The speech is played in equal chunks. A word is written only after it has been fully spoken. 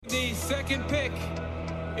second pick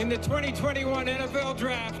in the 2021 NFL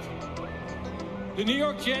Draft, the New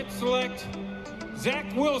York Jets select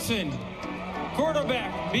Zach Wilson,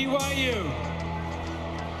 quarterback, BYU.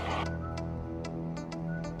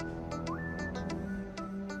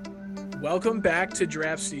 Welcome back to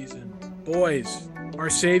draft season. Boys, our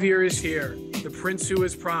savior is here, the prince who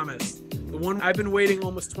is promised, the one I've been waiting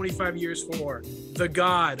almost 25 years for, the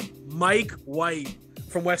God, Mike White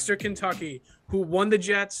from Western Kentucky, who won the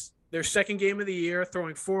Jets their second game of the year,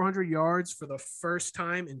 throwing 400 yards for the first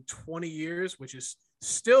time in 20 years, which is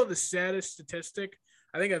still the saddest statistic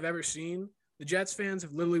I think I've ever seen. The Jets fans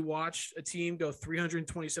have literally watched a team go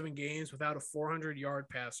 327 games without a 400-yard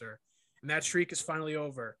passer, and that streak is finally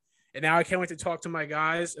over. And now I can't wait to talk to my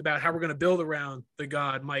guys about how we're going to build around the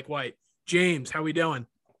God, Mike White. James, how we doing?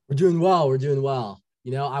 We're doing well. We're doing well.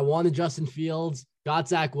 You know, I wanted Justin Fields, got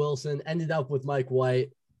Zach Wilson, ended up with Mike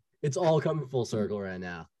White. It's all coming full circle right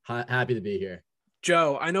now. Happy to be here.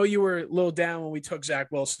 Joe, I know you were a little down when we took Zach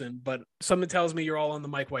Wilson, but something tells me you're all on the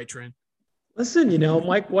Mike White train. Listen,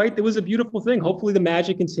 Mike White, it was a beautiful thing. Hopefully the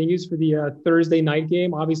magic continues for the Thursday night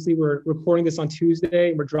game. Obviously, we're recording this on Tuesday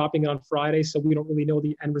and we're dropping it on Friday, so we don't really know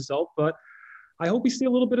the end result. But I hope we see a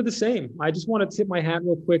little bit of the same. I just want to tip my hat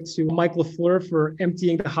real quick to Mike LaFleur for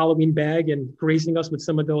emptying the Halloween bag and gracing us with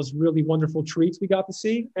some of those really wonderful treats we got to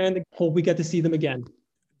see, and hope we get to see them again.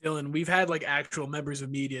 Dylan, we've had like actual members of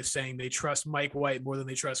media saying they trust Mike White more than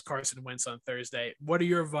they trust Carson Wentz on Thursday. What are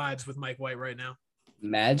your vibes with Mike White right now?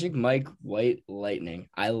 Magic Mike White Lightning.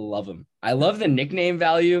 I love him. I love the nickname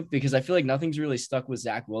value because I feel like nothing's really stuck with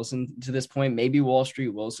Zach Wilson to this point. Maybe Wall Street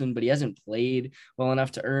Wilson, but he hasn't played well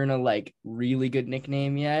enough to earn a really good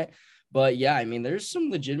nickname yet. But yeah, I mean, there's some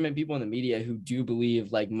legitimate people in the media who do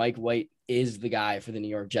believe Mike White is the guy for the New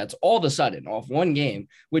York Jets all of a sudden off one game,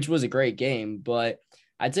 which was a great game. But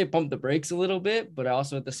I'd say pump the brakes a little bit, but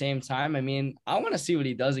also at the same time, I mean, I want to see what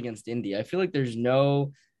he does against Indy. I feel like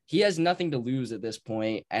he has nothing to lose at this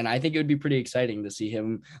point, and I think it would be pretty exciting to see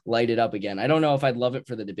him light it up again. I don't know if I'd love it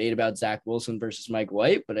for the debate about Zach Wilson versus Mike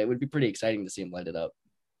White, but it would be pretty exciting to see him light it up.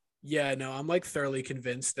 Yeah, no, I'm thoroughly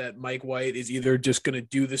convinced that Mike White is either just going to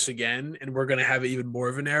do this again and we're going to have even more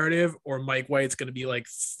of a narrative, or Mike White's going to be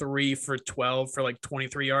 3 for 12 for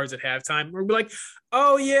 23 yards at halftime. We'll be like,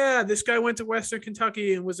 oh yeah, this guy went to Western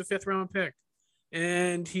Kentucky and was a 5th round pick.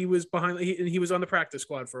 And he was he was on the practice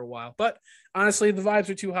squad for a while. But honestly, the vibes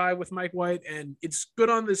are too high with Mike White, and it's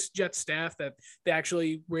good on this Jets staff that they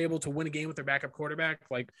actually were able to win a game with their backup quarterback.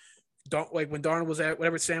 When Darnold was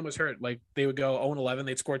whenever Sam was hurt, they would go 0-11,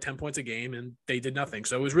 they'd score 10 points a game, and they did nothing.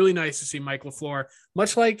 So it was really nice to see Mike LaFleur,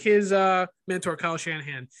 much like his mentor Kyle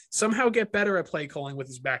Shanahan, somehow get better at play calling with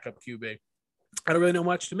his backup QB. I don't really know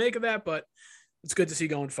much to make of that, but it's good to see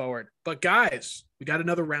going forward. But guys, we got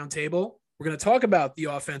another roundtable. We're going to talk about the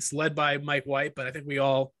offense led by Mike White, but I think we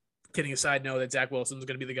all, kidding aside, know that Zach Wilson is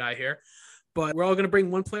going to be the guy here. But we're all going to bring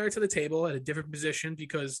one player to the table at a different position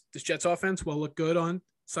because this Jets offense will look good on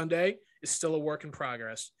Sunday, is still a work in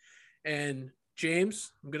progress. And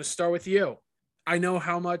James, I'm going to start with you. I know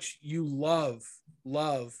how much you love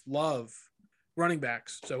running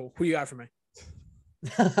backs. So who you got for me?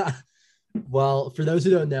 Well, for those who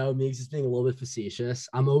don't know, me just being a little bit facetious,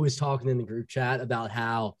 I'm always talking in the group chat about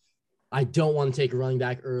how I don't want to take a running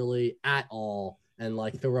back early at all. And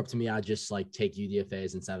if it were up to me, I'd just take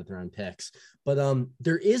UDFAs and 7th round picks. But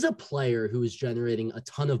there is a player who is generating a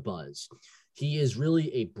ton of buzz. He is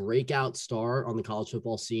really a breakout star on the college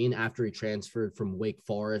football scene after he transferred from Wake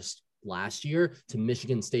Forest last year to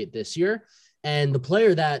Michigan State this year. And the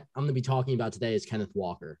player that I'm going to be talking about today is Kenneth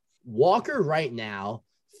Walker. Walker right now,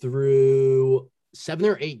 through 7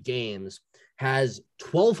 or 8 games, has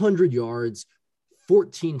 1,200 yards,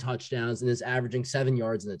 14 touchdowns, and is averaging 7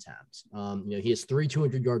 yards an attempt. He has 3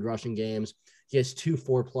 200-yard rushing games. He has 2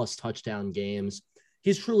 4+ touchdown games.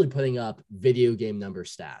 He's truly putting up video game number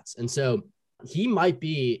stats. And so he might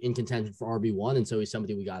be in contention for RB1, and so he's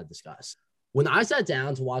somebody we got to discuss. When I sat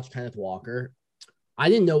down to watch Kenneth Walker, I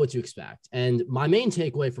didn't know what to expect. And my main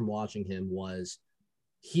takeaway from watching him was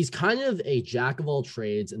he's kind of a jack of all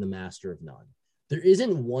trades and the master of none. There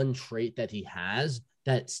isn't one trait that he has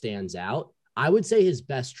that stands out. I would say his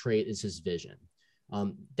best trait is his vision.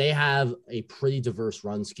 They have a pretty diverse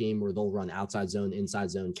run scheme where they'll run outside zone,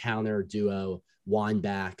 inside zone, counter, duo, wind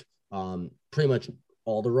back, pretty much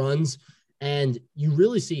all the runs. And you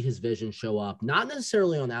really see his vision show up, not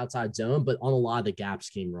necessarily on outside zone, but on a lot of the gap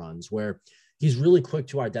scheme runs where he's really quick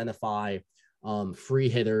to identify free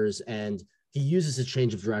hitters, and he uses his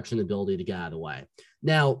change of direction ability to get out of the way.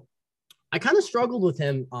 Now, I kind of struggled with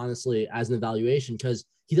him, honestly, as an evaluation because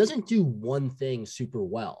he doesn't do one thing super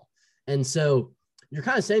well. And so you're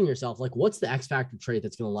kind of saying to yourself, like, what's the X factor trait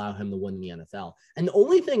that's going to allow him to win the NFL? And the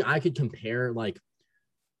only thing I could compare, like,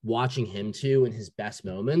 watching him to in his best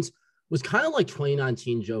moments was kind of like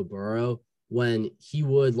 2019 Joe Burrow, when he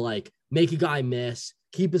would like make a guy miss,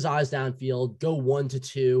 keep his eyes downfield, go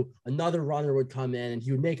 1-2, another runner would come in and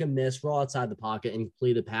he would make a miss, roll outside the pocket and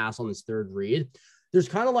complete a pass on his third read. There's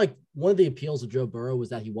kind of like one of the appeals of Joe Burrow was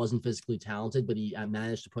that he wasn't physically talented, but he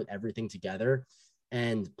managed to put everything together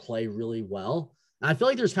and play really well. And I feel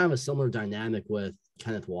like there's kind of a similar dynamic with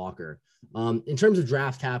Kenneth Walker. In terms of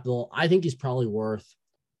draft capital, I think he's probably worth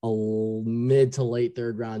a mid to late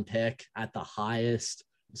third round pick at the highest.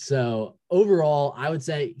 So overall, I would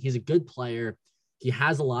say he's a good player. He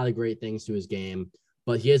has a lot of great things to his game,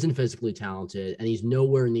 but he isn't physically talented, and he's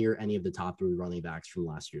nowhere near any of the top 3 running backs from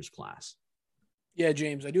last year's class. Yeah,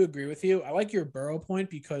 James, I do agree with you. I like your Burrow point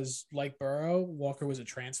because, like Burrow, Walker was a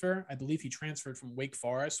transfer. I believe he transferred from Wake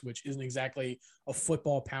Forest, which isn't exactly a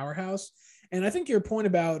football powerhouse. And I think your point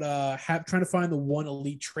about trying to find the one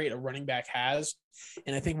elite trait a running back has,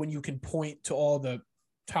 and I think when you can point to all the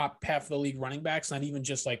top half of the league running backs, not even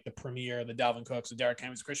just like the premier, the Dalvin Cooks, the Derrick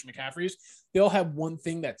Henrys, Christian McCaffreys, they all have one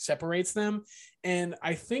thing that separates them. And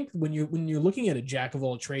I think when you're looking at a jack of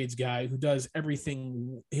all trades guy who does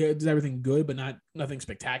everything good, but nothing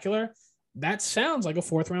spectacular, that sounds like a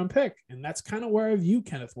 4th round pick. And that's kind of where I view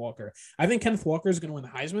Kenneth Walker. I think Kenneth Walker is going to win the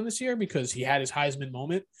Heisman this year because he had his Heisman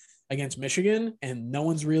moment against Michigan and no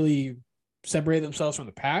one's really separated themselves from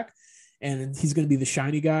the pack. And he's going to be the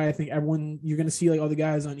shiny guy. I think you're going to see like all the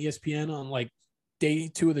guys on ESPN on like day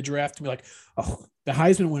 2 of the draft to be like, oh, the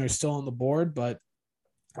Heisman winner is still on the board, but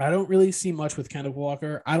I don't really see much with Kenneth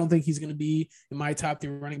Walker. I don't think he's going to be in my top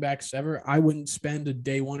 3 running backs ever. I wouldn't spend a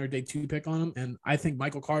day 1 or day 2 pick on him. And I think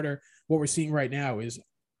Michael Carter, what we're seeing right now, is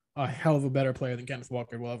a hell of a better player than Kenneth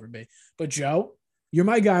Walker will ever be. But Joe, you're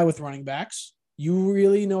my guy with running backs. You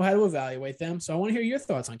really know how to evaluate them. So I want to hear your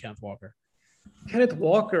thoughts on Kenneth Walker. Kenneth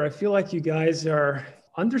Walker, I feel like you guys are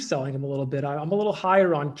underselling him a little bit. I'm a little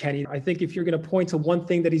higher on Kenny. I think if you're going to point to one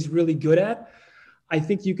thing that he's really good at, I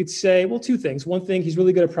think you could say, well, 2 things. One thing, he's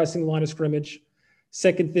really good at pressing the line of scrimmage.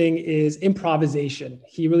 Second thing is improvisation.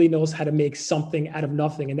 He really knows how to make something out of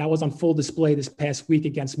nothing. And that was on full display this past week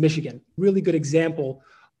against Michigan. Really good example.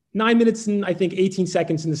 9 minutes and I think 18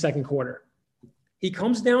 seconds in the second quarter. He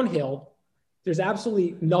comes downhill. There's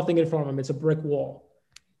absolutely nothing in front of him. It's a brick wall.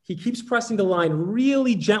 He keeps pressing the line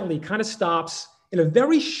really gently, kind of stops in a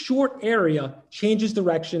very short area, changes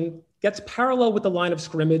direction, gets parallel with the line of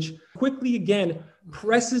scrimmage, quickly again,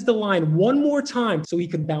 presses the line one more time so he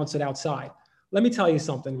can bounce it outside. Let me tell you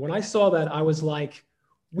something. When I saw that, I was like,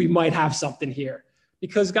 we might have something here,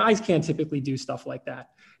 because guys can't typically do stuff like that,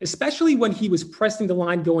 especially when he was pressing the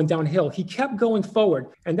line going downhill. He kept going forward.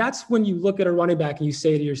 And that's when you look at a running back and you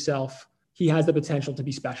say to yourself, he has the potential to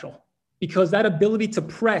be special. Because that ability to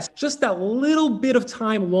press just that little bit of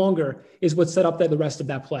time longer is what set up the rest of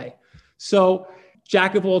that play. So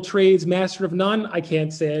jack of all trades, master of none. I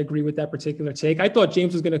can't say I agree with that particular take. I thought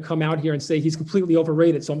James was going to come out here and say he's completely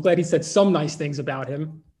overrated. So I'm glad he said some nice things about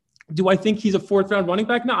him. Do I think he's a 4th round running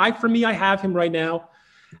back? No, for me, I have him right now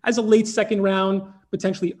as a late 2nd round,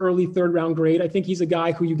 potentially early 3rd round grade. I think he's a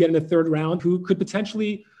guy who you get in the 3rd round who could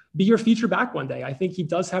potentially be your feature back one day. I think he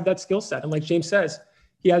does have that skill set. And like James says,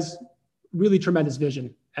 he has really tremendous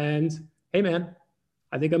vision. And hey, man,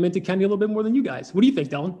 I think I'm into Kenny a little bit more than you guys. What do you think,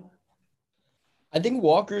 Dylan? I think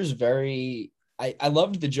Walker's I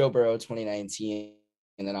loved the Joe Burrow 2019,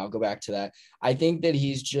 and then I'll go back to that. I think that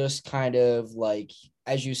he's just kind of like,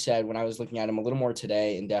 as you said, when I was looking at him a little more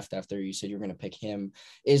today in depth after you said you're going to pick him,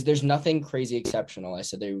 there's nothing crazy exceptional. I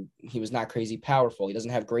said he was not crazy powerful. He doesn't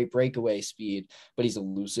have great breakaway speed, but he's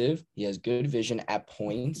elusive. He has good vision at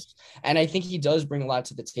points. And I think he does bring a lot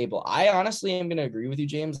to the table. I honestly am going to agree with you,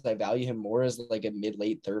 James. I value him more as like a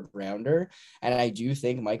mid-late 3rd rounder. And I do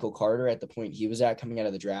think Michael Carter at the point he was at coming out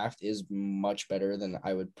of the draft is much better than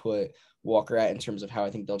I would put Walker at in terms of how I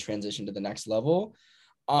think they'll transition to the next level.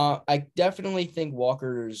 I definitely think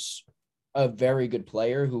Walker's a very good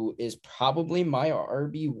player who is probably my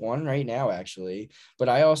RB1 right now, actually. But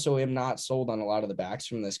I also am not sold on a lot of the backs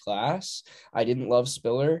from this class. I didn't love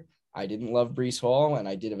Spiller. I didn't love Breece Hall, and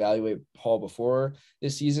I did evaluate Hall before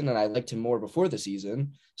this season, and I liked him more before the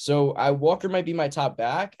season. So Walker might be my top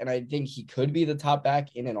back, and I think he could be the top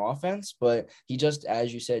back in an offense, but he just,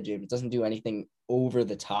 as you said, James, doesn't do anything over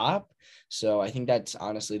the top. So I think that's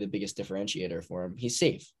honestly the biggest differentiator for him. He's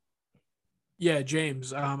safe. Yeah,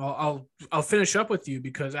 James, I'll finish up with you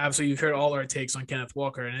because obviously you've heard all our takes on Kenneth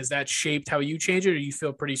Walker, and has that shaped how you change it, or you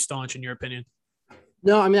feel pretty staunch in your opinion?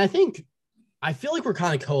 No, I mean, I think I feel like we're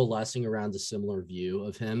kind of coalescing around a similar view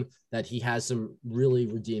of him, that he has some really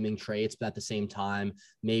redeeming traits, but at the same time,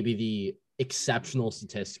 maybe the exceptional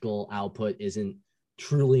statistical output isn't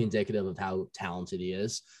truly indicative of how talented he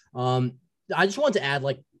is. I just wanted to add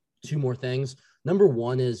like two more things. Number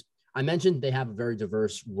one is I mentioned they have a very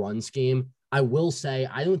diverse run scheme. I will say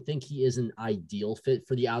I don't think he is an ideal fit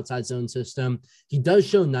for the outside zone system. He does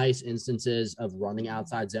show nice instances of running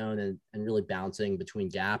outside zone and really bouncing between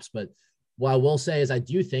gaps. But what I will say is I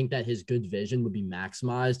do think that his good vision would be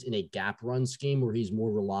maximized in a gap run scheme where he's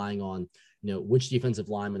more relying on, which defensive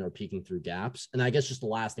linemen are peeking through gaps. And I guess just the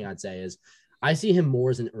last thing I'd say is I see him more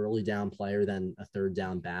as an early down player than a third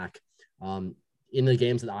down back. In the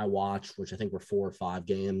games that I watched, which I think were 4 or 5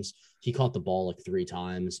 games, he caught the ball like 3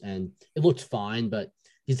 times and it looked fine, but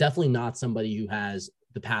he's definitely not somebody who has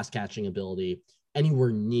the pass catching ability anywhere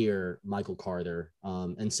near Michael Carter.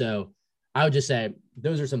 And so I would just say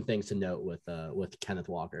those are some things to note with Kenneth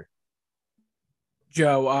Walker.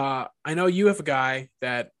 Joe, I know you have a guy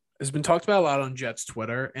that has been talked about a lot on Jets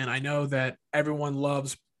Twitter, and I know that everyone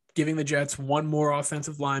loves giving the Jets one more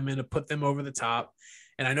offensive lineman to put them over the top.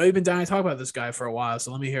 And I know you've been dying to talk about this guy for a while,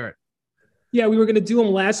 so let me hear it. Yeah, we were going to do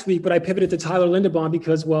him last week, but I pivoted to Tyler Linderbaum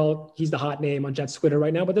because, well, he's the hot name on Jets Twitter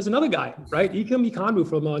right now. But there's another guy, right? Ikem Ekwonu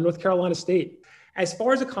from North Carolina State. As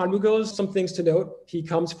far as Ekwonu goes, some things to note. He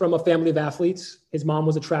comes from a family of athletes. His mom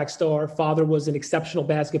was a track star. Father was an exceptional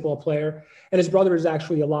basketball player. And his brother is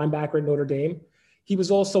actually a linebacker at Notre Dame. He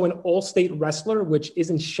was also an all-state wrestler, which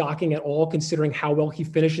isn't shocking at all considering how well he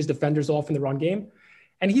finishes defenders off in the run game.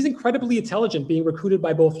 And he's incredibly intelligent, being recruited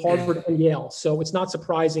by both Harvard and Yale. So it's not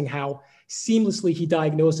surprising how seamlessly he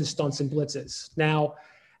diagnoses stunts and blitzes. Now,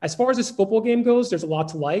 as far as his football game goes, there's a lot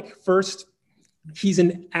to like. First, he's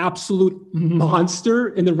an absolute monster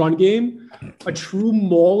in the run game, a true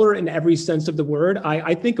mauler in every sense of the word.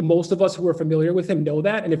 I think most of us who are familiar with him know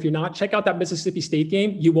that. And if you're not, check out that Mississippi State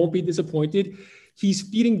game. You won't be disappointed. He's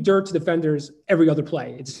feeding dirt to defenders every other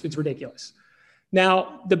play. It's ridiculous.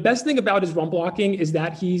 Now, the best thing about his run blocking is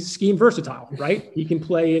that he's scheme versatile, right? He can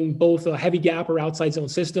play in both a heavy gap or outside zone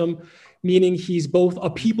system, meaning he's both a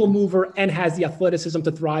people mover and has the athleticism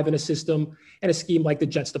to thrive in a system and a scheme like the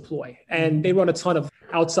Jets deploy. And they run a ton of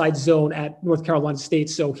outside zone at North Carolina State,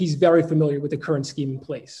 so he's very familiar with the current scheme in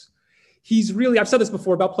place. He's really, I've said this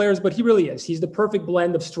before about players, but he really is. He's the perfect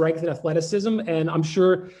blend of strength and athleticism, and I'm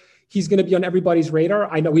sure he's going to be on everybody's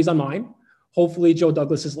radar. I know he's on mine. Hopefully Joe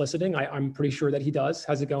Douglas is listening. I'm pretty sure that he does.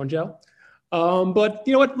 How's it going, Joe? But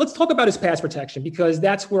you know what? Let's talk about his pass protection because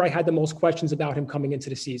that's where I had the most questions about him coming into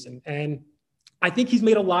the season. And I think he's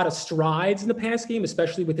made a lot of strides in the pass game,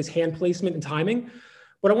 especially with his hand placement and timing.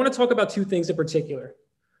 But I want to talk about 2 things in particular.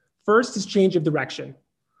 First is change of direction.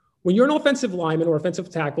 When you're an offensive lineman or offensive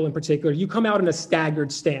tackle in particular, you come out in a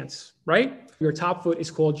staggered stance, right? Your top foot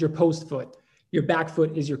is called your post foot. Your back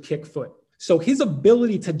foot is your kick foot. So his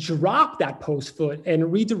ability to drop that post foot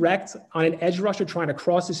and redirect on an edge rusher trying to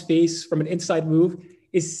cross his face from an inside move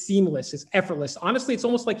is seamless. It's effortless. Honestly, it's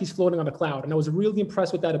almost like he's floating on a cloud. And I was really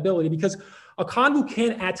impressed with that ability because Ekwonu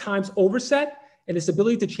can at times overset, and his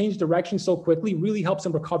ability to change direction so quickly really helps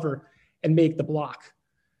him recover and make the block.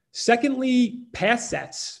 Secondly, pass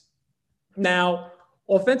sets. Now,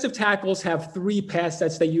 offensive tackles have 3 pass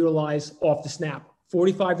sets they utilize off the snap: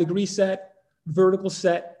 45-degree set, vertical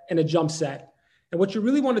set, and a jump set. And what you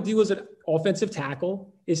really want to do as an offensive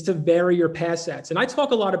tackle is to vary your pass sets. And I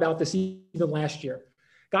talk a lot about this even last year.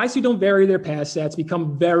 Guys who don't vary their pass sets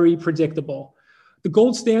become very predictable. The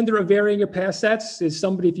gold standard of varying your pass sets is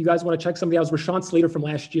somebody, if you guys want to check somebody else, Rashawn Slater from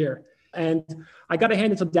last year. And I got to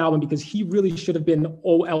hand it to Dalvin because he really should have been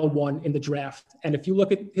OL1 in the draft. And if you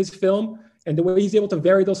look at his film and the way he's able to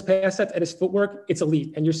vary those pass sets and his footwork, it's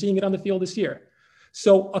elite. And you're seeing it on the field this year.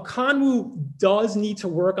 So Ekwonu does need to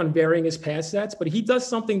work on varying his pass sets, but he does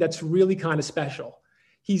something that's really kind of special.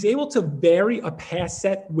 He's able to vary a pass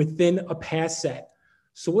set within a pass set.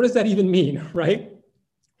 So what does that even mean, right?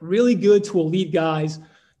 Really good to elite guys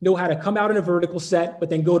know how to come out in a vertical set, but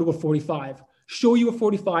then go to a 45. Show you a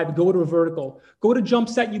 45, go to a vertical. Go to jump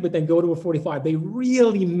set you, but then go to a 45. They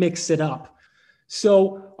really mix it up.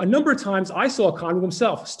 So a number of times I saw Ekwonu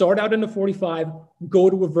himself start out in a 45, go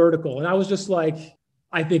to a vertical. And I was just like,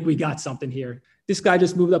 I think we got something here. This guy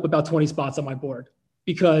just moved up about 20 spots on my board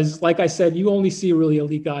because, like I said, you only see really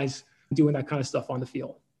elite guys doing that kind of stuff on the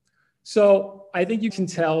field. So I think you can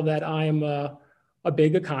tell that I'm a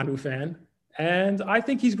big Ekwonu fan, and I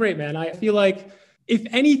think he's great, man. I feel like, if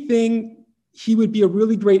anything, he would be a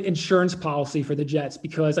really great insurance policy for the Jets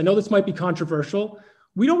because I know this might be controversial.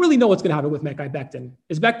 We don't really know what's going to happen with Mekhi Becton.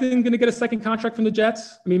 Is Becton going to get a second contract from the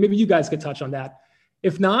Jets? I mean, maybe you guys could touch on that.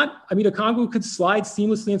 If not, I mean, Okongwu could slide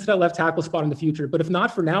seamlessly into that left tackle spot in the future. But if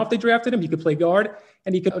not, for now, if they drafted him, he could play guard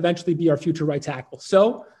and he could eventually be our future right tackle.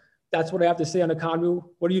 So that's what I have to say on Okongwu.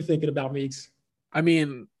 What are you thinking about, Meeks? I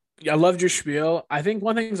mean, I loved your spiel. I think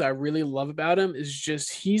one of the things I really love about him is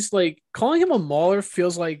just he's like calling him a mauler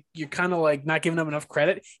feels like you're kind of like not giving him enough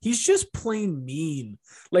credit. He's just plain mean.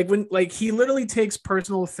 Like he literally takes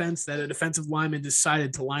personal offense that a defensive lineman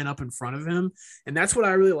decided to line up in front of him. And that's what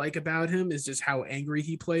I really like about him is just how angry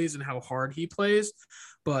he plays and how hard he plays.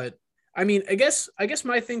 But I mean, I guess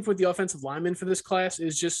my thing with the offensive lineman for this class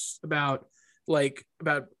is just about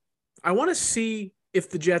I want to see if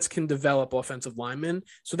the Jets can develop offensive linemen.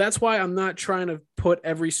 So that's why I'm not trying to put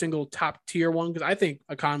every single top tier one, because I think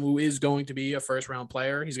Okongwu is going to be a first round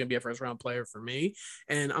player. He's going to be a first round player for me.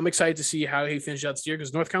 And I'm excited to see how he finishes out this year,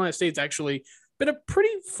 because North Carolina State's actually been a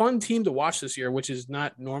pretty fun team to watch this year, which is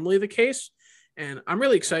not normally the case. And I'm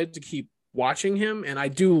really excited to keep watching him. And I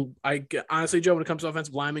honestly, Joe, when it comes to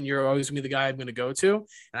offensive linemen, you're always going to be the guy I'm going to go to.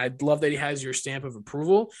 And I love that he has your stamp of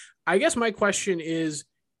approval. I guess my question is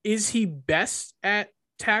he best at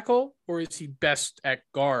tackle or is he best at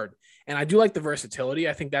guard? And I do like the versatility.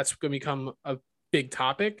 I think that's going to become a big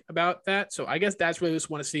topic about that. So I guess that's really just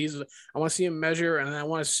want to see. I want to see him measure, and I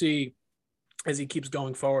want to see as he keeps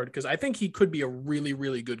going forward, because I think he could be a really,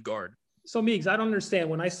 really good guard. So, Meeks, I don't understand.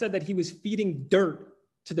 When I said that he was feeding dirt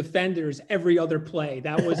to defenders every other play,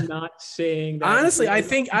 that was not saying that. Honestly, I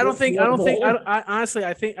think you got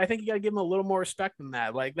to give him a little more respect than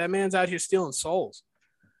that. Like, that man's out here stealing souls.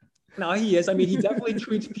 No, he is. I mean, he definitely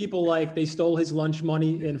treats people like they stole his lunch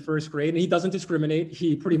money in first grade, and he doesn't discriminate.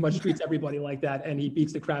 He pretty much treats everybody like that, and he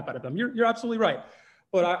beats the crap out of them. You're absolutely right.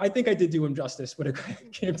 But I think I did do him justice when it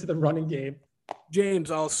came to the running game.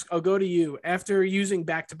 James, I'll go to you. After using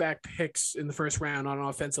back-to-back picks in the first round on an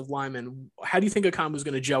offensive lineman, how do you think Okongwu is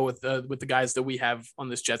going to gel with the guys that we have on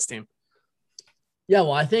this Jets team? Yeah,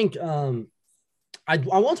 well, I think I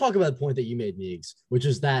want to talk about the point that you made, Meigs, which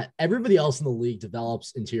is that everybody else in the league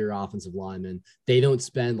develops interior offensive linemen. They don't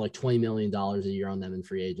spend like $20 million a year on them in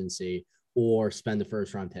free agency or spend the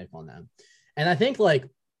first round pick on them. And I think like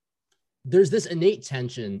there's this innate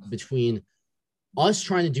tension between us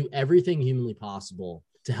trying to do everything humanly possible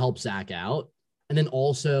to help Zach out, and then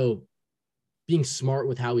also being smart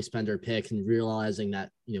with how we spend our picks and realizing that,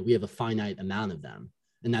 you know, we have a finite amount of them,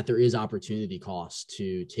 and that there is opportunity cost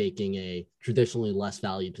to taking a traditionally less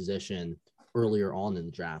valued position earlier on in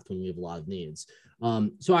the draft when we have a lot of needs.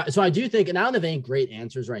 So I do think, and I don't have any great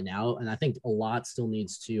answers right now, and I think a lot still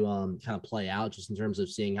needs to kind of play out just in terms of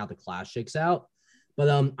seeing how the class shakes out.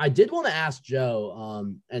 But I did want to ask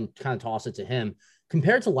Joe and kind of toss it to him.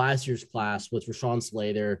 Compared to last year's class with Rashawn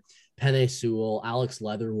Slater, Penei Sewell, Alex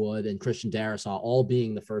Leatherwood, and Christian Darrisaw all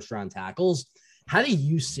being the first-round tackles, how do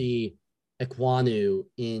you see Ekwonu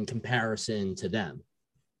in comparison to them?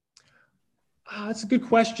 That's a good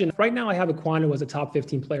question. Right now, I have Ekwonu as a top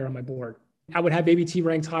 15 player on my board. I would have ABT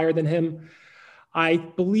ranked higher than him. I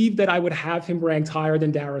believe that I would have him ranked higher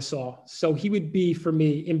than Darrisaw. So he would be, for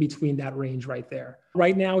me, in between that range right there.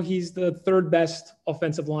 Right now, he's the third best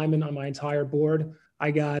offensive lineman on my entire board.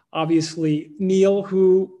 I got, obviously, Neal,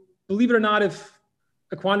 who, believe it or not, if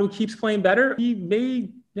Ekwonu keeps playing better, he may,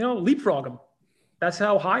 leapfrog him. That's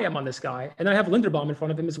how high I'm on this guy. And I have Linderbaum in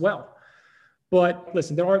front of him as well. But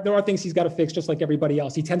listen, there are things he's got to fix just like everybody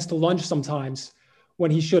else. He tends to lunge sometimes when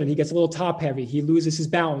he shouldn't. He gets a little top heavy. He loses his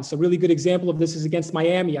balance. A really good example of this is against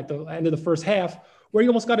Miami at the end of the first half, where he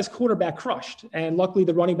almost got his quarterback crushed. And luckily,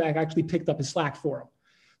 the running back actually picked up his slack for him.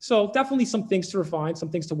 So definitely some things to refine, some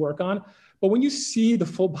things to work on. But when you see the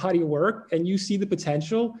full body of work and you see the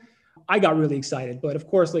potential, I got really excited. But of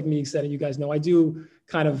course, like me said, and you guys know, I do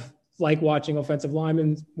kind of like watching offensive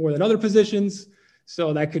linemen more than other positions.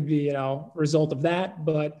 So that could be, a result of that.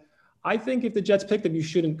 But I think if the Jets picked him, you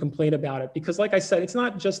shouldn't complain about it. Because like I said, it's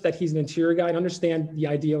not just that he's an interior guy. I understand the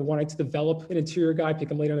idea of wanting to develop an interior guy, pick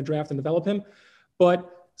him later in the draft and develop him. But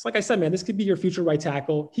it's like I said, man, this could be your future right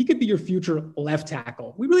tackle. He could be your future left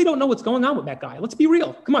tackle. We really don't know what's going on with that guy. Let's be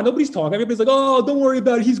real. Come on, nobody's talking. Everybody's like, oh, don't worry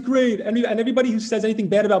about it. He's great. And everybody who says anything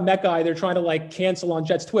bad about that guy, they're trying to cancel on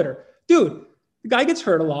Jets Twitter. Dude, the guy gets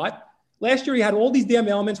hurt a lot. Last year, he had all these damn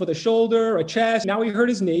ailments with a shoulder, a chest. Now he hurt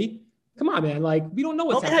his knee. Come on, man. We don't know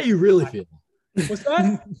what's happening. Tell me how you really feel. What's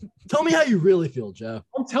that? Tell me how you really feel, Joe.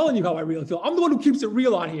 I'm telling you how I really feel. I'm the one who keeps it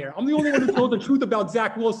real on here. I'm the only one who told the truth about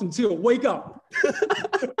Zach Wilson, too. Wake up.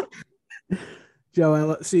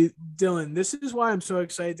 Joe, see, Dylan, this is why I'm so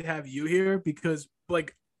excited to have you here, because,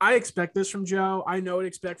 I expect this from Joe. I know what to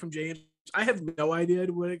expect from James. I have no idea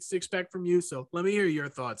what to expect from you, so let me hear your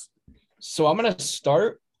thoughts. So I'm going to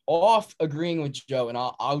start off agreeing with Joe, and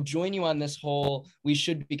I'll join you on this whole we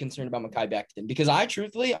should be concerned about Mekhi Becton, because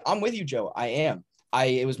I'm with you, Joe. I am.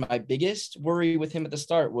 It was my biggest worry with him at the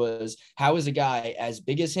start was how is a guy as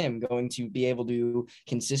big as him going to be able to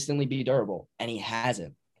consistently be durable? And he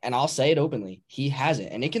hasn't. And I'll say it openly. He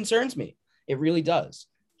hasn't. And it concerns me. It really does.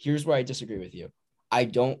 Here's where I disagree with you. I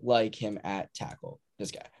don't like him at tackle,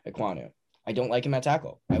 this guy, Ekwonu. I don't like him at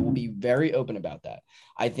tackle. I will be very open about that.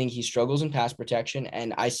 I think he struggles in pass protection.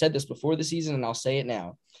 And I said this before the season, and I'll say it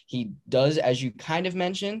now. He does, as you kind of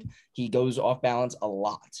mentioned, he goes off balance a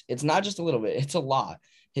lot. It's not just a little bit, it's a lot.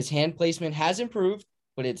 His hand placement has improved,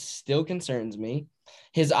 but it still concerns me.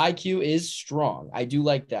 His IQ is strong. I do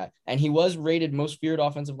like that. And he was rated most feared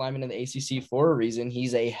offensive lineman in the ACC for a reason.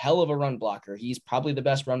 He's a hell of a run blocker. He's probably the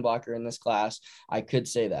best run blocker in this class. I could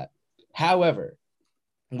say that. However,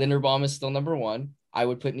 Linderbaum is still number one. I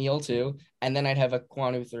would put Neal 2, and then I'd have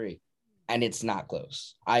Ekwonu 3, and it's not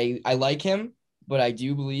close. I like him, but I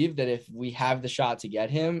do believe that if we have the shot to get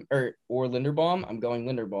him or Linderbaum, I'm going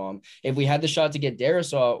Linderbaum. If we had the shot to get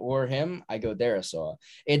Darrisaw or him, I go Darrisaw.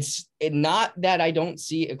 It's not that I don't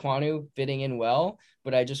see Ekwonu fitting in well,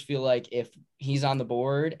 but I just feel like if he's on the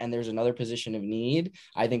board and there's another position of need,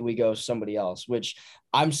 I think we go somebody else, which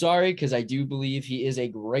I'm sorry because I do believe he is a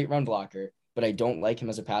great run blocker, but I don't like him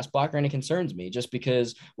as a pass blocker, and it concerns me just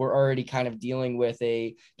because we're already kind of dealing with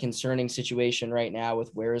a concerning situation right now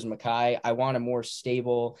with where is Mekhi. I want a more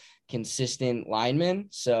stable, consistent lineman.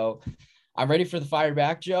 So I'm ready for the fire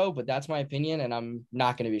back, Joe, but that's my opinion, and I'm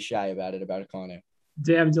not going to be shy about it, about Ekwonu.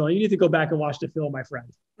 Damn, Dylan, you need to go back and watch the film, my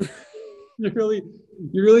friend. You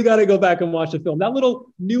really got to go back and watch the film. That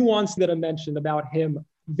little nuance that I mentioned about him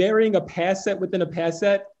varying a pass set within a pass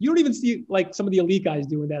set, you don't even see like some of the elite guys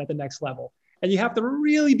doing that at the next level. And you have to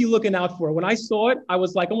really be looking out for it. When I saw it, I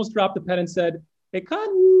was like, almost dropped the pen and said, hey,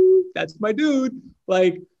 Kanu, that's my dude.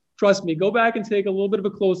 Like, trust me, go back and take a little bit of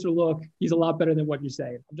a closer look. He's a lot better than what you're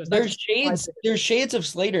saying. There's shades of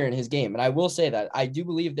Slater in his game. And I will say that I do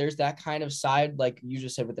believe there's that kind of side, like you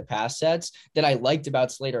just said with the pass sets, that I liked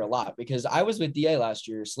about Slater a lot, because I was with DA last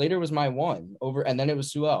year. Slater was my one over, and then it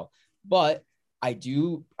was Sewell. But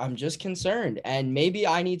I'm just concerned. And maybe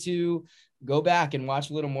I need to go back and watch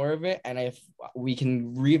a little more of it. And if we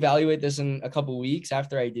can reevaluate this in a couple of weeks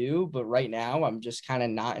after I do, but right now I'm just kind of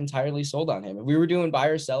not entirely sold on him. If we were doing buy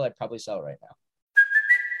or sell, I'd probably sell right now.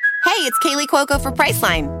 Hey, it's Kaylee Cuoco for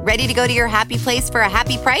Priceline. Ready to go to your happy place for a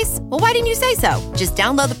happy price? Well, why didn't you say so? Just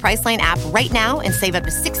download the Priceline app right now and save up to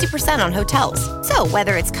 60% on hotels. So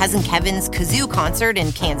whether it's Cousin Kevin's Kazoo Concert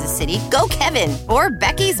in Kansas City, go Kevin, or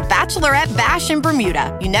Becky's Bachelorette Bash in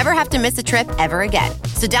Bermuda, you never have to miss a trip ever again.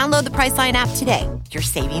 So download the Priceline app today. Your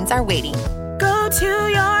savings are waiting. Go to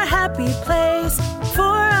your happy place for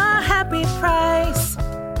a happy price.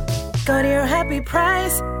 Go to your happy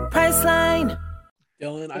price, Priceline.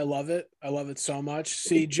 Dylan, I love it. I love it so much.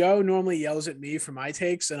 See, Joe normally yells at me for my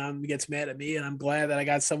takes and gets mad at me, and I'm glad that I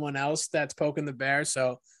got someone else that's poking the bear.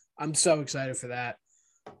 So I'm so excited for that.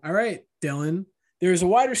 All right, Dylan. There's a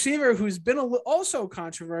wide receiver who's been also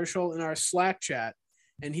controversial in our Slack chat,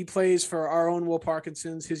 and he plays for our own Will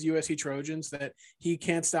Parkinson's, his USC Trojans, that he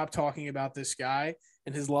can't stop talking about this guy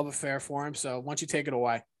and his love affair for him. So why don't you take it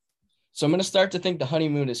away? So I'm going to start to think the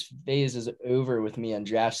honeymoon phase is over with me on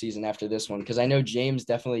draft season after this one, because I know James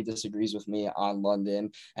definitely disagrees with me on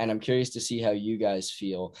London, and I'm curious to see how you guys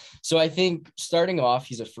feel. So I think starting off,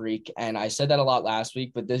 he's a freak, and I said that a lot last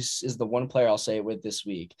week, but this is the one player I'll say it with this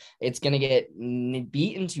week. It's going to get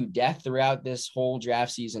beaten to death throughout this whole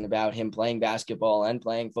draft season about him playing basketball and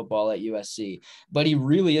playing football at USC, but he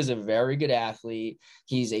really is a very good athlete.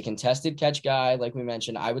 He's a contested catch guy, like we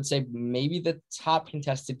mentioned. I would say maybe the top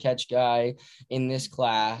contested catch guy in this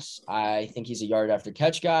class. I think he's a yard after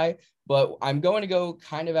catch guy, but I'm going to go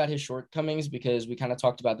kind of at his shortcomings because we kind of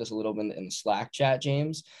talked about this a little bit in the Slack chat,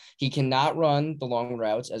 James. He cannot run the long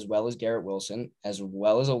routes as well as Garrett Wilson, as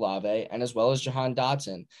well as Olave, and as well as Jahan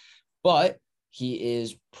Dotson, but he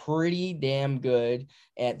is pretty damn good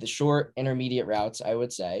at the short intermediate routes, I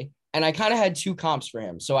would say. And I kind of had two comps for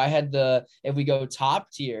him. So I had if we go top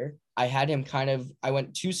tier, I had him I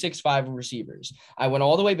went 2.65 receivers. I went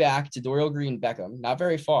all the way back to Dorial Green Beckham, not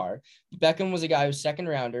very far. Beckham was a guy who's second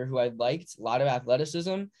rounder who I liked, a lot of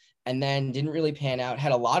athleticism. and then didn't really pan out,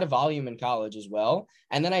 had a lot of volume in college as well.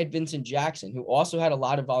 And then I had Vincent Jackson, who also had a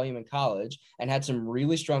lot of volume in college and had some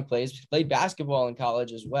really strong plays, played basketball in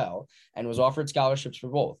college as well, and was offered scholarships for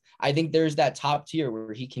both. I think there's that top tier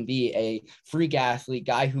where he can be a freak athlete,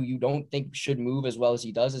 guy who you don't think should move as well as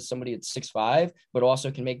he does, as somebody at 6'5", but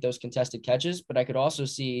also can make those contested catches. But I could also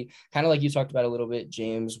see, kind of like you talked about a little bit,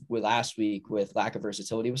 James, with last week with lack of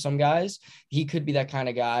versatility with some guys, he could be that kind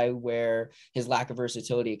of guy where his lack of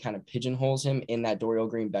versatility kind of pigeonholes him in that Dorial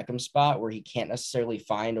Green Beckham spot where he can't necessarily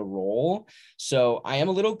find a role. So I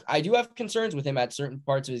do have concerns with him at certain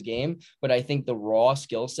parts of his game, but I think the raw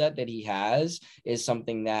skill set that he has is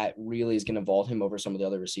something that really is going to vault him over some of the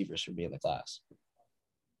other receivers for me in the class.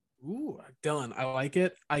 Ooh, Dylan, I like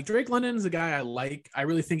it. Drake London is a guy I like. I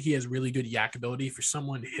really think he has really good yak ability for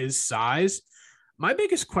someone his size. My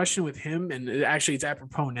biggest question with him, and actually it's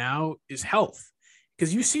apropos now, is health.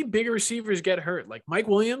 Because you see bigger receivers get hurt, like Mike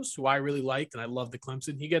Williams, who I really liked, and I love the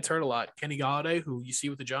Clemson. He gets hurt a lot. Kenny Golladay, who you see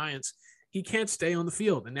with the Giants, he can't stay on the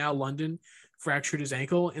field. And now London fractured his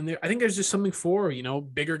ankle. And I think there's just something for,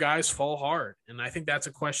 bigger guys fall hard. And I think that's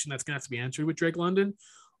a question that's going to have to be answered with Drake London.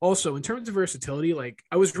 Also, in terms of versatility,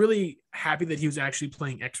 I was really happy that he was actually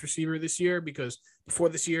playing X receiver this year, because before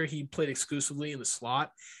this year, he played exclusively in the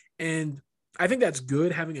slot. And I think that's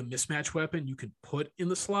good, having a mismatch weapon you can put in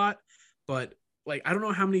the slot. But I don't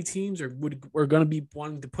know how many teams are going to be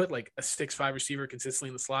wanting to put a 6'5" receiver consistently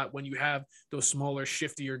in the slot when you have those smaller,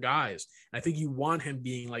 shiftier guys. And I think you want him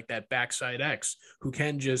being like that backside X who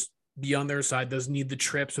can just be on their side, doesn't need the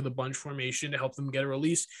trips or the bunch formation to help them get a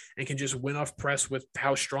release, and can just win off press with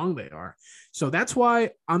how strong they are. So that's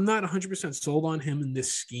why I'm not 100% sold on him in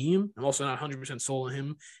this scheme. I'm also not 100% sold on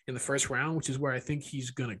him in the first round, which is where I think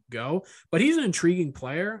he's going to go. But he's an intriguing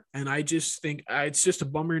player, and I just think it's just a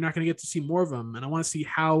bummer you're not going to get to see more of him. And I want to see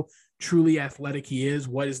how truly athletic he is.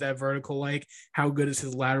 What is that vertical like? How good is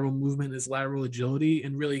his lateral movement, his lateral agility,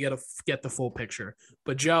 and really get the full picture.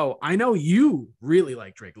 But Joe, I know you really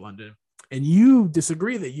like Drake London, and you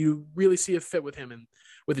disagree that you really see a fit with him and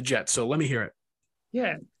with the Jets. So let me hear it.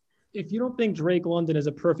 Yeah. If you don't think Drake London is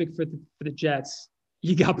a perfect fit for the Jets,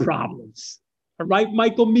 you got problems. All right,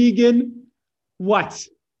 Michael Megan? What?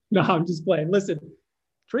 No, I'm just playing. Listen,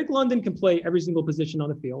 Drake London can play every single position on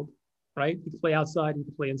the field. Right? He can play outside. He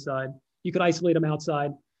can play inside. You could isolate him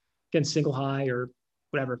outside against single high or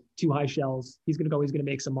whatever, 2 high shells. He's going to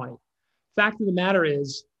make some money. Fact of the matter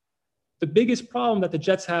is, the biggest problem that the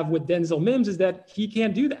Jets have with Denzel Mims is that he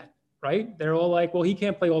can't do that, right? They're all like, well, he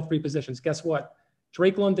can't play all 3 positions. Guess what?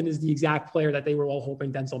 Drake London is the exact player that they were all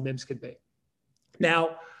hoping Denzel Mims could be.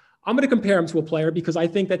 Now, I'm going to compare him to a player because I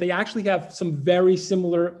think that they actually have some very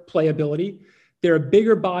similar playability. They're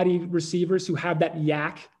bigger body receivers who have that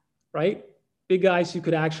yak, right? Big guys who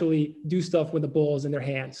could actually do stuff with the balls in their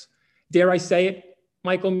hands. Dare I say it,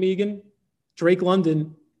 Michael Megan? Drake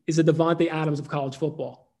London is a Devontae Adams of college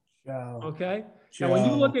football. Joe. Okay? Joe. Now, when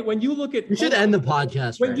you look at, We should end the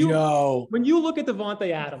podcast. When you look at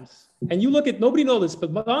Devontae Adams, and you look at, nobody knows this,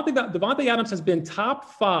 but Devontae Adams has been top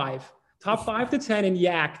 5 to 10 in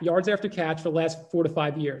yak, yards after catch, for the last 4 to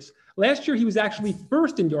 5 years. Last year, he was actually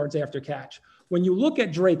first in yards after catch. When you look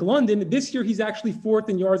at Drake London, this year he's actually 4th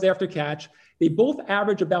in yards after catch. They both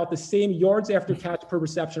average about the same yards after catch per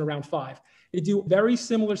reception, around 5. They do very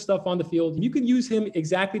similar stuff on the field. You can use him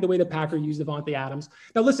exactly the way the Packers use Devontae Adams.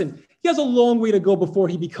 Now, listen, he has a long way to go before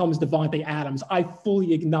he becomes Devontae Adams. I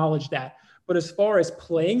fully acknowledge that. But as far as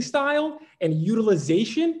playing style and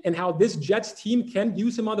utilization and how this Jets team can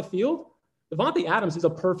use him on the field, Devontae Adams is a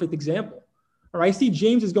perfect example. All right, I see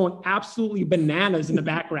James is going absolutely bananas in the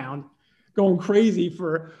background, going crazy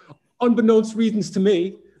for unbeknownst reasons to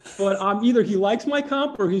me. But either he likes my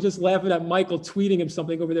comp or he's just laughing at Michael tweeting him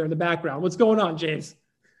something over there in the background. What's going on, James?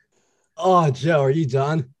 Oh, Joe, are you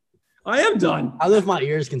done? I am done. I don't know if my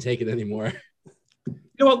ears can take it anymore. You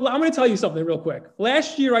know what? I'm going to tell you something real quick.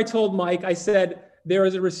 Last year, I told Mike, I said, there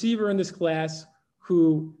is a receiver in this class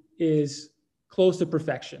who is close to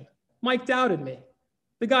perfection. Mike doubted me.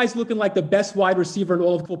 The guy's looking like the best wide receiver in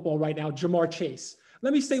all of football right now, Jamar Chase.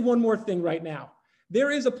 Let me say one more thing right now.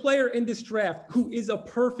 There is a player in this draft who is a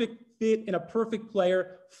perfect fit and a perfect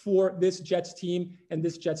player for this Jets team and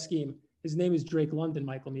this Jets scheme. His name is Drake London,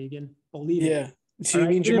 Michael Megan. Believe it. Yeah. So you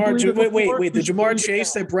mean Jamar? Wait. The Jamar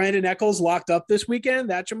Chase that Brandon Eccles locked up this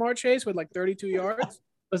weekend? That Jamar Chase with 32 yards?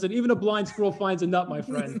 Listen, even a blind squirrel finds a nut, my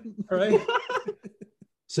friend. All right.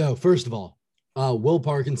 So first of all, Will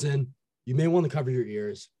Parkinson, you may want to cover your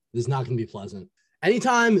ears. This is not going to be pleasant.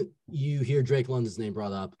 Anytime you hear Drake London's name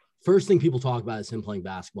brought up, first thing people talk about is him playing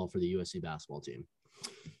basketball for the USC basketball team.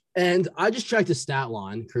 And I just checked his stat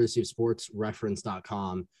line, courtesy of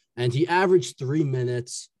sportsreference.com. and he averaged 3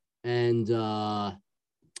 minutes and an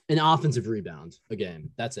offensive rebound a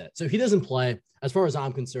game. That's it. So he doesn't play. As far as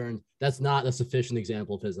I'm concerned, that's not a sufficient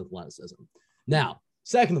example of his athleticism. Now,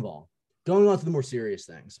 second of all, going on to the more serious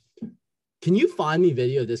things, can you find me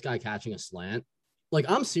video of this guy catching a slant? Like,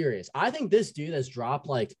 I'm serious. I think this dude has dropped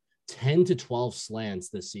like 10 to 12 slants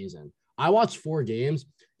this season. I watched 4 games.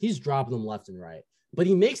 He's dropping them left and right, but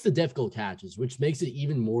he makes the difficult catches, which makes it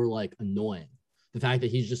even more like annoying. The fact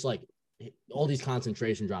that he's just like, all these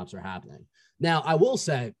concentration drops are happening. Now, I will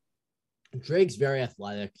say Drake's very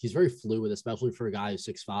athletic. He's very fluid, especially for a guy who's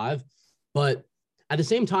 6'5". But at the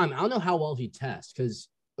same time, I don't know how well he tests, because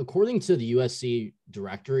according to the USC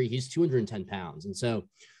directory, he's 210 pounds. And so,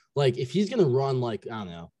 like, if he's going to run, like, I don't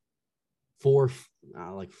know, 4'8",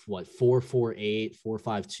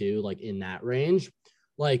 4'5'2", like in that range,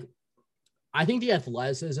 like, I think the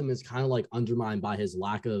athleticism is kind of like undermined by his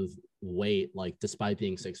lack of weight, like, despite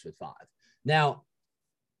being 6'5". Now,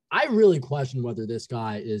 I really question whether this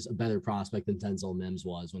guy is a better prospect than Denzel Mims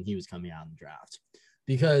was when he was coming out in the draft.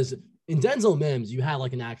 Because in Denzel Mims, you had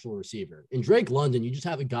like an actual receiver. In Drake London, you just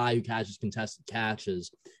have a guy who catches contested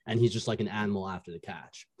catches, and he's just like an animal after the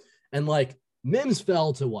catch. And like Mims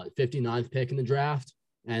fell to what, 59th pick in the draft?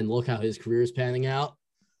 And look how his career is panning out.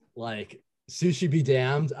 Like, sushi be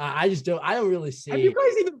damned. I don't really see. Have you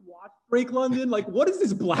guys even watched Drake London? Like, what is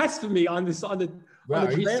this blasphemy on the Bro,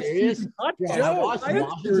 are you serious? Bro, I watched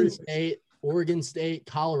Washington State, Oregon State,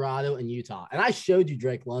 Colorado, and Utah. And I showed you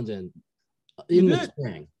Drake London in the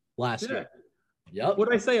spring last year. Yep. What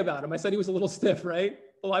did I say about him? I said he was a little stiff, right?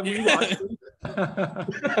 Well, I rewatched him.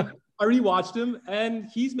 I rewatched him, and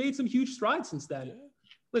he's made some huge strides since then.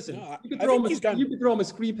 Listen, you could throw him a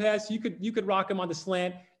screen pass. You could rock him on the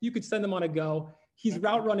slant. You could send him on a go. He's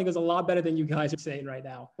route running is a lot better than you guys are saying right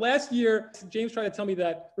now. Last year, James tried to tell me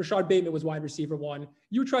that Rashard Bateman was wide receiver 1.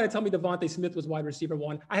 You tried to tell me Devontae Smith was wide receiver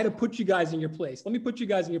 1. I had to put you guys in your place. Let me put you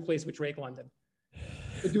guys in your place with Drake London.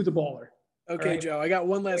 The dude's a baller. Okay, right. Joe, I got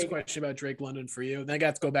one last question about Drake London for you. Then I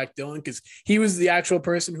got to go back to Dylan, because he was the actual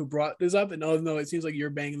person who brought this up. And no, it seems like you're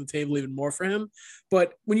banging the table even more for him.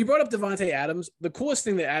 But when you brought up Davante Adams, the coolest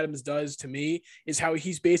thing that Adams does to me is how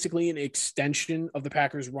he's basically an extension of the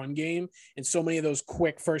Packers' run game. And so many of those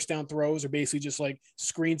quick first down throws are basically just like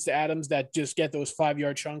screens to Adams that just get those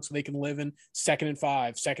 5-yard chunks so they can live in 2nd and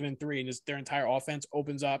 5, 2nd and 3, and just their entire offense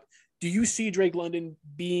opens up. Do you see Drake London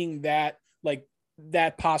being that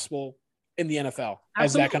possible in the NFL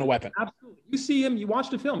as that kind of weapon? Absolutely. You see him, you watch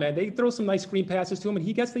the film, man. They throw some nice screen passes to him, and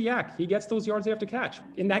he gets the yak. He gets those yards they have to catch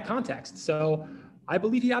in that context. So I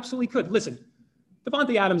believe he absolutely could. Listen,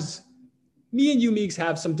 Davante Adams, me and you, Meeks,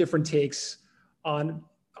 have some different takes on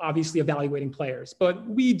obviously evaluating players, but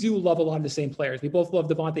we do love a lot of the same players. We both love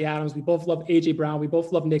Davante Adams. We both love A.J. Brown. We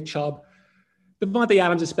both love Nick Chubb. Davante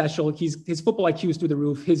Adams is special. His football IQ is through the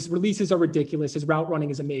roof. His releases are ridiculous. His route running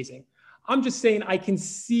is amazing. I'm just saying I can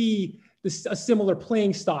see a similar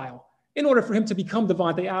playing style. In order for him to become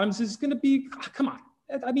Davante Adams is going to be, come on.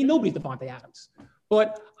 I mean, nobody's Davante Adams.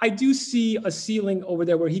 But I do see a ceiling over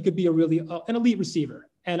there where he could be a really an elite receiver.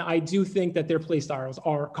 And I do think that their play styles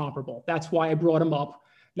are comparable. That's why I brought him up.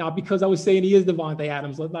 Not because I was saying he is Davante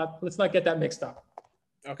Adams. Let's not get that mixed up.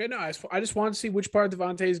 Okay, no, I just wanted to see which part of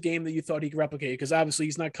Davante's game that you thought he could replicate, because obviously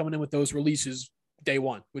he's not coming in with those releases day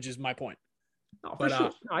one, which is my point. No, for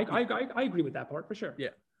sure. I agree with that part, for sure. Yeah.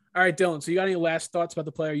 All right, Dylan. So you got any last thoughts about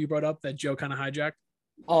the player you brought up that Joe kind of hijacked?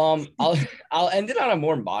 I'll end it on a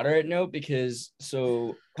more moderate note, because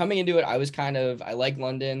so coming into it, I like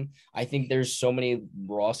London. I think there's so many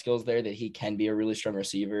raw skills there that he can be a really strong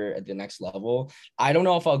receiver at the next level. I don't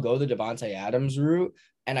know if I'll go the Davante Adams route.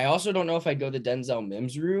 And I also don't know if I'd go the Denzel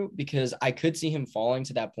Mims route, because I could see him falling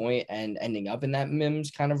to that point and ending up in that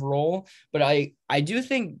Mims kind of role. But I do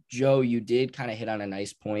think, Joe, you did kind of hit on a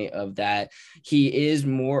nice point of that. He's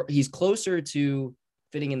closer to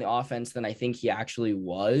fitting in the offense than I think he actually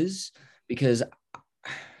was, because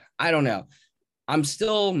I don't know. I'm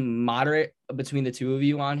still moderate between the two of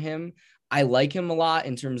you on him. I like him a lot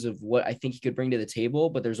in terms of what I think he could bring to the table,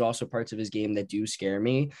 but there's also parts of his game that do scare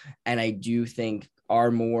me. And I do think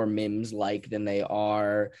are more Mims-like than they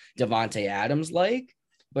are Davante Adams-like.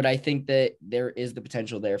 But I think that there is the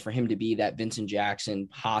potential there for him to be that Vincent Jackson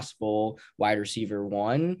possible wide receiver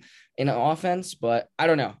 1 in an offense. But I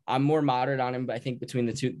don't know. I'm more moderate on him, but I think between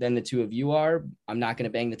the two than the two of you are. I'm not going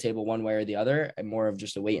to bang the table one way or the other. I'm more of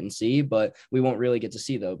just a wait and see. But we won't really get to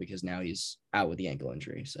see, though, because now he's out with the ankle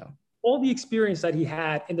injury. So all the experience that he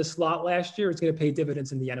had in the slot last year is going to pay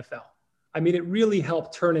dividends in the NFL. I mean, it really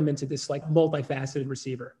helped turn him into this like multifaceted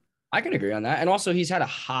receiver. I can agree on that. And also he's had a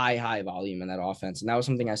high volume in that offense. And that was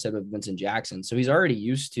something I said with Vincent Jackson. So he's already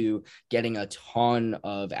used to getting a ton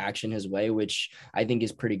of action his way, which I think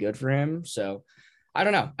is pretty good for him. So I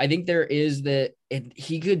don't know. I think there is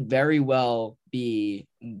he could very well be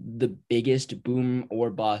the biggest boom or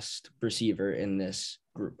bust receiver in this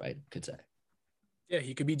group, I could say. Yeah,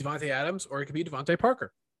 he could be Devontae Adams or it could be Devontae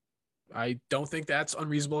Parker. I don't think that's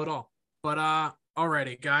unreasonable at all. But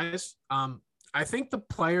alrighty, guys. I think the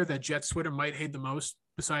player that Jets Twitter might hate the most,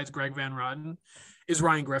 besides Greg Van Roten, is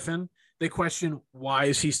Ryan Griffin. They question, why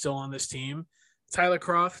is he still on this team? Tyler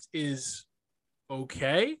Kroft is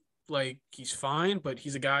okay. Like, he's fine, but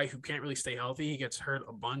he's a guy who can't really stay healthy. He gets hurt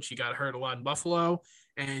a bunch. He got hurt a lot in Buffalo,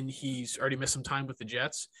 and he's already missed some time with the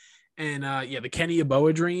Jets. And, the Kenny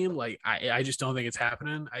Yeboah dream, like, I just don't think it's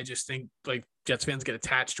happening. I just think, like, Jets fans get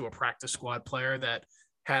attached to a practice squad player that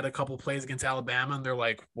had a couple plays against Alabama, and they're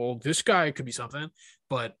like, well, this guy could be something.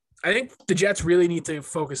 But I think the Jets really need to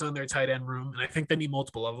focus on their tight end room, and I think they need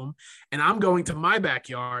multiple of them. And I'm going to my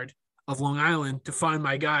backyard of Long Island to find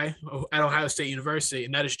my guy at Ohio State University,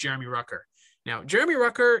 and that is Jeremy Rucker. Now, Jeremy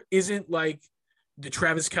Rucker isn't like the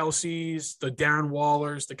Travis Kelce's, the Darren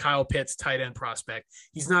Wallers, the Kyle Pitts tight end prospect.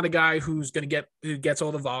 He's not a guy who gets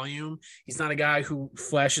all the volume. He's not a guy who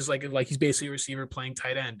flashes like he's basically a receiver playing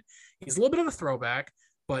tight end. He's a little bit of a throwback,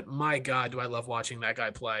 but my God, do I love watching that guy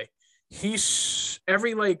play. He's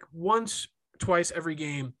once, twice every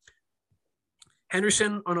game,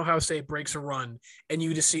 Henderson on Ohio State breaks a run, and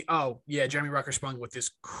you just see, oh, yeah, Jeremy Rucker sprung with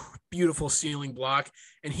this beautiful ceiling block,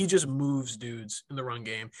 and he just moves dudes in the run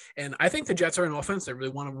game. And I think the Jets are an offense that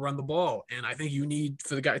really want to run the ball, and I think you need,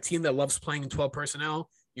 for a team that loves playing in 12 personnel,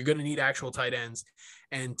 you're going to need actual tight ends.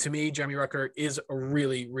 And to me, Jeremy Rucker is a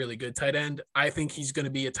really, really good tight end. I think he's going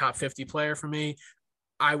to be a top 50 player for me.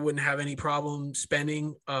 I wouldn't have any problem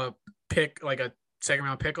spending a pick, like a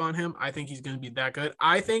second-round pick on him. I think he's going to be that good.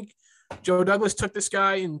 I think Joe Douglas took this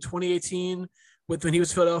guy in 2018 when he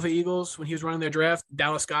was Philadelphia Eagles, when he was running their draft,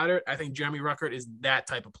 Dallas Goedert. I think Jeremy Rucker is that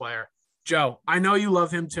type of player. Joe, I know you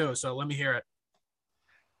love him too, so let me hear it.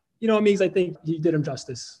 You know, Meeks, I think you did him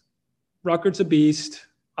justice. Rucker's a beast.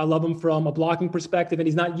 I love him from a blocking perspective, and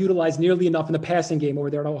he's not utilized nearly enough in the passing game over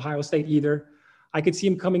there at Ohio State either. I could see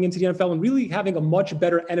him coming into the NFL and really having a much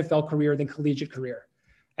better NFL career than collegiate career.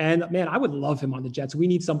 And man, I would love him on the Jets. We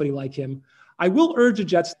need somebody like him. I will urge the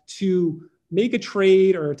Jets to make a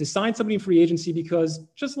trade or to sign somebody in free agency, because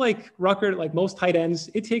just like Rucker, like most tight ends,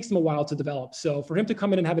 it takes them a while to develop. So for him to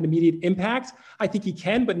come in and have an immediate impact, I think he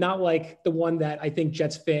can, but not like the one that I think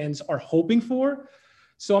Jets fans are hoping for.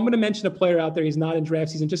 So I'm going to mention a player out there. He's not in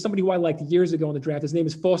draft season, just somebody who I liked years ago in the draft. His name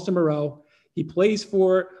is Foster Moreau. He plays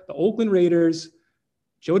for the Oakland Raiders.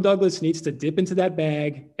 Joe Douglas needs to dip into that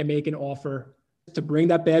bag and make an offer to bring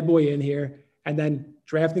that bad boy in here, and then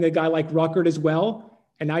drafting a guy like Rucker as well.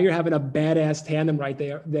 And now you're having a badass tandem right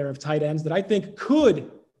there of tight ends that I think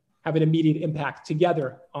could have an immediate impact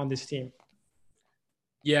together on this team.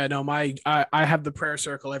 Yeah, no, I have the prayer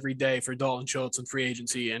circle every day for Dalton Schultz in free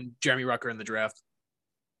agency and Jeremy Rucker in the draft.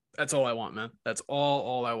 That's all I want, man. That's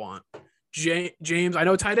all I want. James, I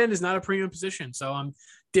know tight end is not a premium position, so I'm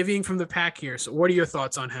divvying from the pack here. So what are your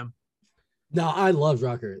thoughts on him? No, I love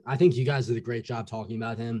Rucker. I think you guys did a great job talking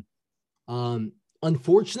about him.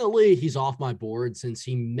 Unfortunately, he's off my board since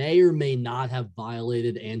he may or may not have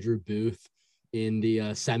violated Andrew Booth in the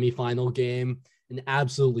semifinal game and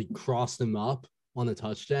absolutely crossed him up on a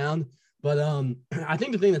touchdown. But I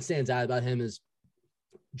think the thing that stands out about him is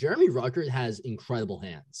Jeremy Rucker has incredible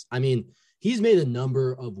hands. I mean, he's made a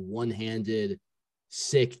number of one-handed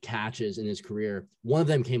sick catches in his career. One of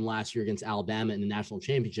them came last year against Alabama in the national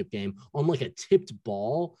championship game on like a tipped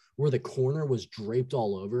ball where the corner was draped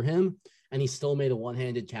all over him, and he still made a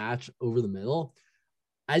one-handed catch over the middle.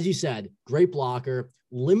 As you said, great blocker,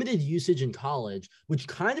 limited usage in college, which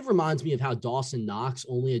kind of reminds me of how Dawson Knox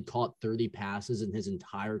only had caught 30 passes in his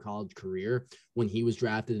entire college career when he was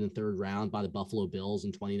drafted in the third round by the Buffalo Bills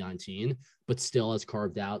in 2019, but still has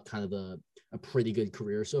carved out kind of a pretty good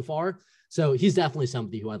career so far. So he's definitely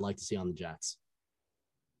somebody who I'd like to see on the Jets.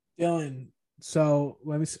 Dylan, so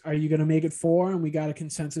are you going to make it 4 and we got a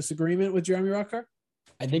consensus agreement with Jeremy Rucker?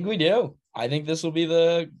 I think we do. I think this will be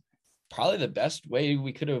probably the best way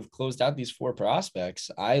we could have closed out these 4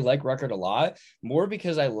 prospects. I like Rucker a lot, more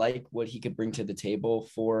because I like what he could bring to the table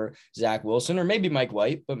for Zach Wilson, or maybe Mike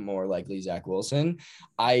White, but more likely Zach Wilson.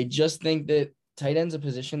 I just think that tight end's a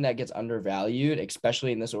position that gets undervalued,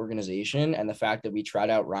 especially in this organization. And the fact that we tried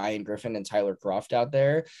out Ryan Griffin and Tyler Kroft out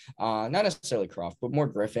there, not necessarily Kroft, but more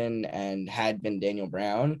Griffin, and had been Daniel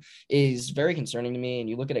Brown, is very concerning to me. And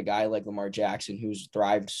you look at a guy like Lamar Jackson, who's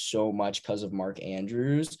thrived so much because of Mark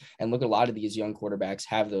Andrews, and look at a lot of these young quarterbacks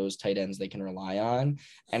have those tight ends they can rely on.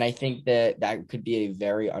 And I think that could be a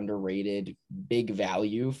very underrated big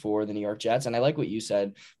value for the New York Jets. And I like what you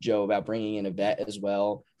said, Joe, about bringing in a vet as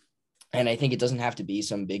well. And I think it doesn't have to be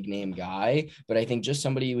some big name guy, but I think just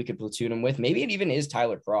somebody we could platoon him with. Maybe it even is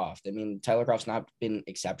Tyler Kroft. I mean, Tyler Kroft's not been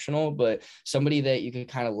exceptional, but somebody that you could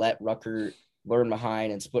kind of let Rucker learn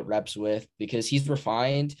behind and split reps with, because he's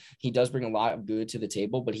refined. He does bring a lot of good to the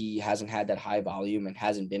table, but he hasn't had that high volume and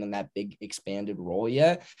hasn't been in that big expanded role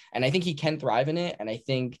yet. And I think he can thrive in it. And I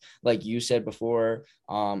think, like you said before,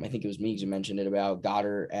 I think it was Meeks who mentioned it about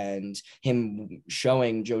Goddard and him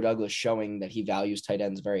showing, Joe Douglas showing that he values tight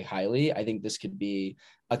ends very highly. I think this could be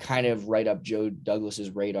a kind of right up Joe Douglas's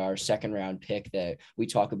radar second round pick that we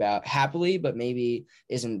talk about happily, but maybe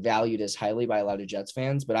isn't valued as highly by a lot of Jets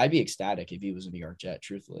fans. But I'd be ecstatic if he was a New York Jet,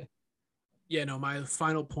 truthfully. Yeah, no, my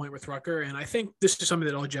final point with Rucker, and I think this is something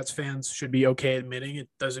that all Jets fans should be okay admitting. It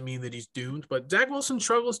doesn't mean that he's doomed, but Zach Wilson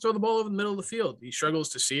struggles to throw the ball over the middle of the field. He struggles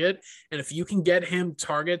to see it. And if you can get him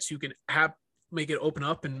targets, you can make it open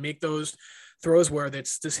up and make those throws where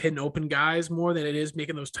it's just hitting open guys more than it is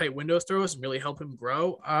making those tight windows throws and really help him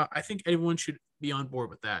grow. I think everyone should be on board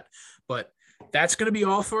with that. But that's going to be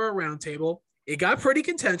all for our roundtable. It got pretty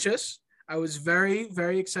contentious. I was very,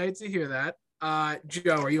 very excited to hear that.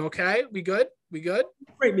 Joe, are you okay? We good?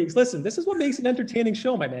 Great, Meeks. Listen, this is what makes an entertaining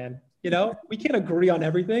show, my man. You know, we can't agree on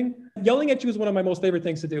everything. Yelling at you is one of my most favorite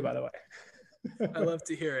things to do, by the way. I love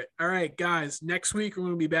to hear it. All right, guys, next week we're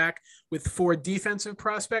going to be back with 4 defensive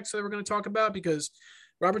prospects that we're going to talk about, because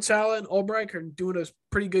Robert Saleh and Albright are doing a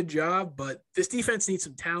pretty good job, but this defense needs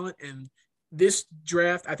some talent, and this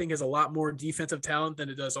draft I think has a lot more defensive talent than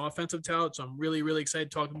it does offensive talent. So I'm really, really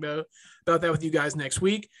excited talking about that with you guys next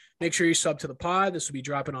week. Make sure you sub to the pod. This will be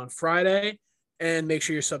dropping on Friday. And make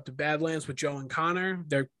sure you're sub to Badlands with Joe and Connor.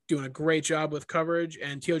 They're doing a great job with coverage.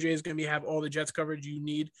 And TOJ is going to have all the Jets coverage you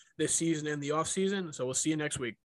need this season and the offseason. So we'll see you next week.